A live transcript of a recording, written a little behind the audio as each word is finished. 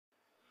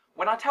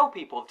When I tell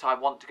people that I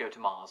want to go to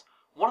Mars,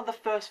 one of the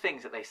first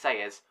things that they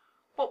say is,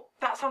 well,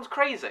 that sounds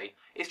crazy.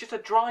 It's just a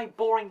dry,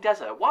 boring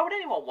desert. Why would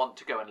anyone want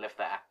to go and live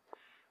there?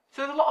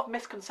 So there's a lot of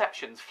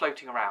misconceptions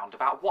floating around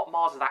about what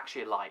Mars is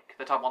actually like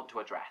that I want to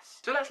address.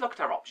 So let's look at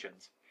our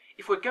options.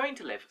 If we're going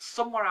to live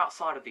somewhere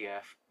outside of the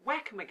Earth,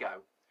 where can we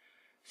go?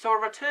 So a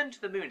return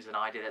to the Moon is an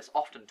idea that's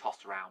often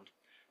tossed around.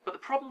 But the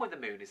problem with the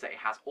Moon is that it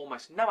has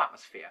almost no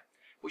atmosphere,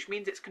 which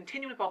means it's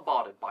continually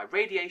bombarded by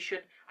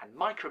radiation and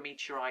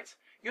micrometeorites.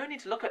 You only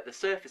need to look at the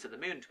surface of the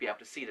Moon to be able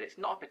to see that it's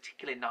not a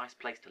particularly nice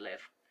place to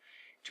live.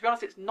 To be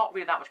honest, it's not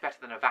really that much better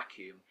than a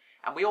vacuum,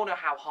 and we all know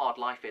how hard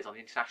life is on the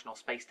International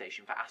Space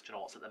Station for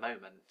astronauts at the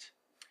moment.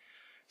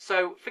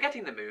 So,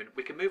 forgetting the Moon,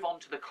 we can move on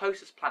to the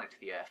closest planet to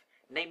the Earth,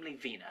 namely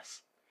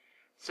Venus.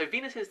 So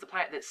Venus is the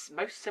planet that's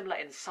most similar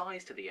in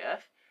size to the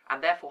Earth,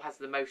 and therefore has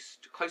the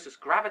closest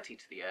gravity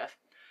to the Earth,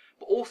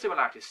 but also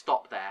allowed to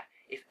stop there.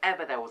 If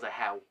ever there was a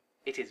hell,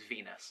 it is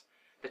Venus.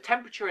 The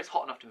temperature is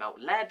hot enough to melt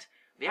lead,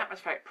 the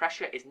atmospheric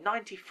pressure is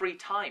 93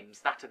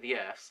 times that of the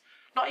Earth's,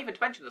 not even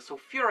to mention the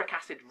sulfuric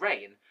acid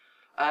rain.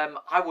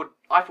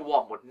 I for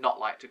one would not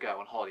like to go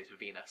on holiday to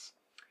Venus.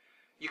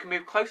 You can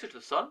move closer to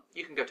the Sun,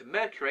 you can go to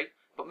Mercury,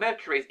 but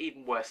Mercury is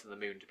even worse than the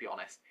Moon, to be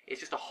honest. It's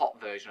just a hot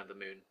version of the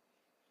Moon.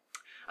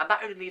 And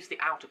that only leaves the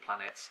outer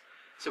planets.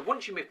 So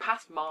once you move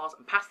past Mars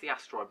and past the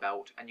asteroid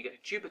belt and you get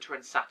to Jupiter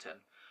and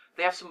Saturn,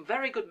 they have some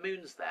very good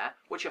moons there,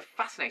 which are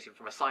fascinating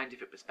from a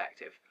scientific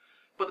perspective.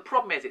 But the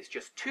problem is it's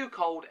just too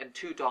cold and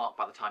too dark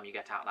by the time you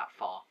get out that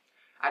far.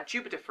 At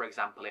Jupiter, for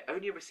example, it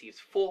only receives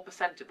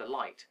 4% of the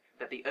light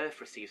that the Earth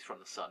receives from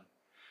the Sun.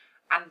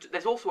 And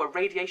there's also a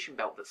radiation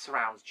belt that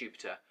surrounds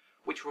Jupiter,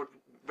 which would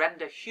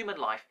render human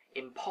life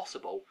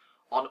impossible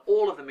on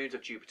all of the moons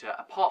of Jupiter,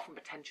 apart from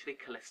potentially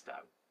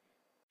Callisto.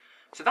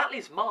 So that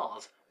leaves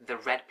Mars, the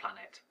red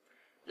planet.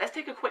 Let's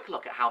take a quick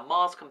look at how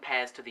Mars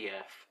compares to the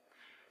Earth.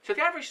 So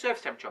the average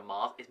surface temperature on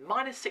Mars is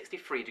minus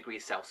 63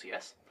 degrees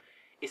Celsius,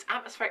 its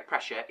atmospheric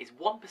pressure is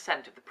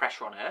 1% of the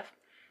pressure on Earth,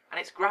 and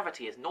its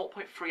gravity is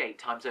 0.38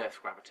 times Earth's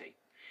gravity.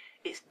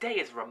 Its day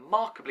is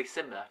remarkably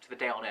similar to the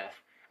day on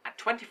Earth, at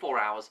 24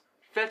 hours,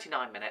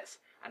 39 minutes,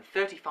 and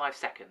 35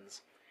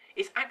 seconds.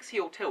 Its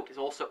axial tilt is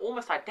also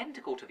almost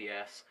identical to the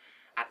Earth's,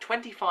 at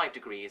 25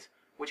 degrees,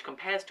 which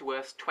compares to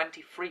Earth's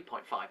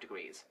 23.5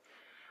 degrees.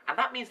 And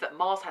that means that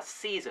Mars has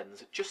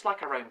seasons, just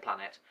like our own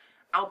planet,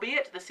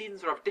 albeit the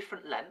seasons are of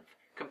different length,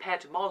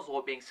 compared to Mars'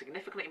 orbit being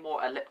significantly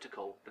more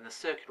elliptical than the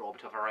circular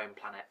orbit of our own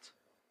planet.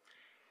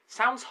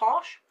 Sounds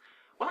harsh?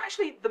 Well,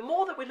 actually, the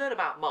more that we learn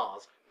about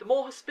Mars, the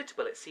more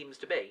hospitable it seems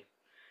to be.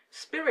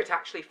 Spirit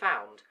actually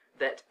found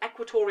that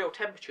equatorial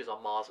temperatures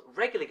on Mars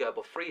regularly go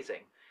above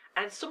freezing,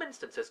 and in some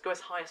instances go as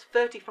high as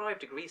 35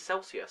 degrees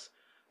Celsius,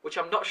 which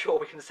I'm not sure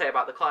we can say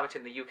about the climate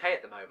in the UK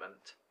at the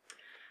moment.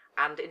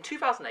 And in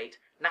 2008,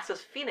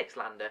 NASA's Phoenix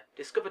lander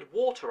discovered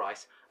water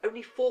ice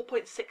only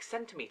 4.6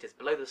 centimetres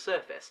below the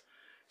surface,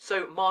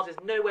 so Mars is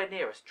nowhere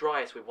near as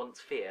dry as we once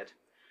feared.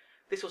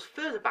 This was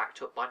further backed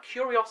up by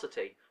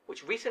Curiosity,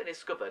 which recently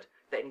discovered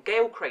that in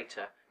Gale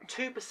Crater,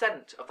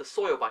 2% of the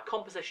soil by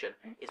composition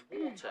is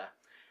water,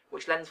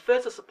 which lends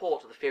further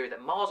support to the theory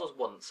that Mars was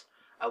once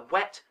a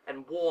wet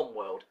and warm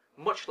world,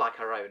 much like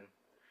our own.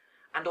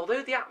 And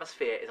although the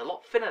atmosphere is a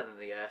lot thinner than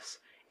the Earth's,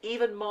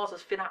 even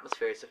Mars' thin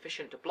atmosphere is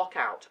sufficient to block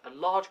out a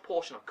large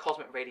portion of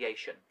cosmic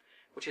radiation,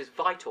 which is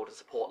vital to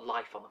support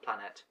life on the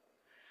planet.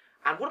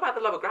 And what about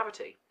the lower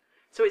gravity?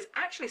 So it's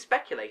actually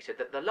speculated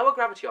that the lower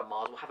gravity on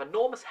Mars will have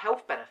enormous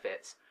health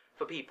benefits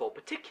for people,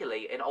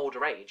 particularly in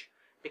older age,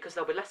 because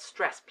there'll be less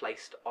stress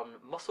placed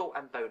on muscle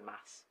and bone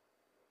mass.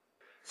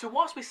 So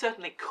whilst we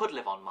certainly could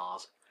live on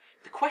Mars,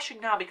 the question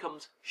now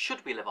becomes,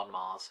 should we live on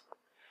Mars?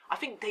 I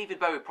think David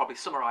Bowie probably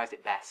summarised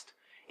it best.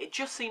 It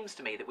just seems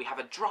to me that we have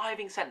a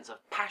driving sense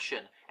of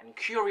passion and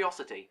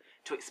curiosity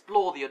to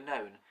explore the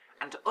unknown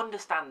and to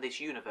understand this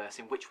universe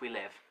in which we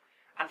live.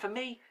 And for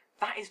me,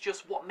 that is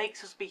just what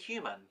makes us be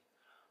human.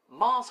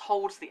 Mars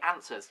holds the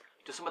answers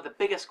to some of the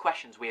biggest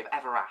questions we have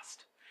ever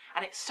asked.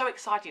 And it's so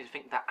exciting to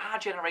think that our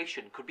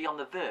generation could be on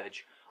the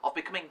verge of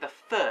becoming the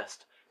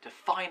first to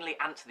finally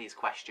answer these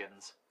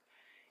questions.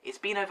 It's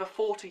been over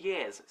 40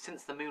 years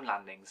since the moon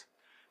landings,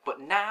 but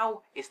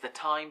now is the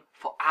time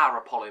for our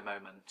Apollo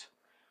moment.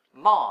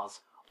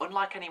 Mars,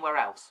 unlike anywhere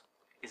else,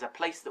 is a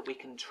place that we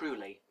can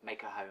truly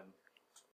make a home.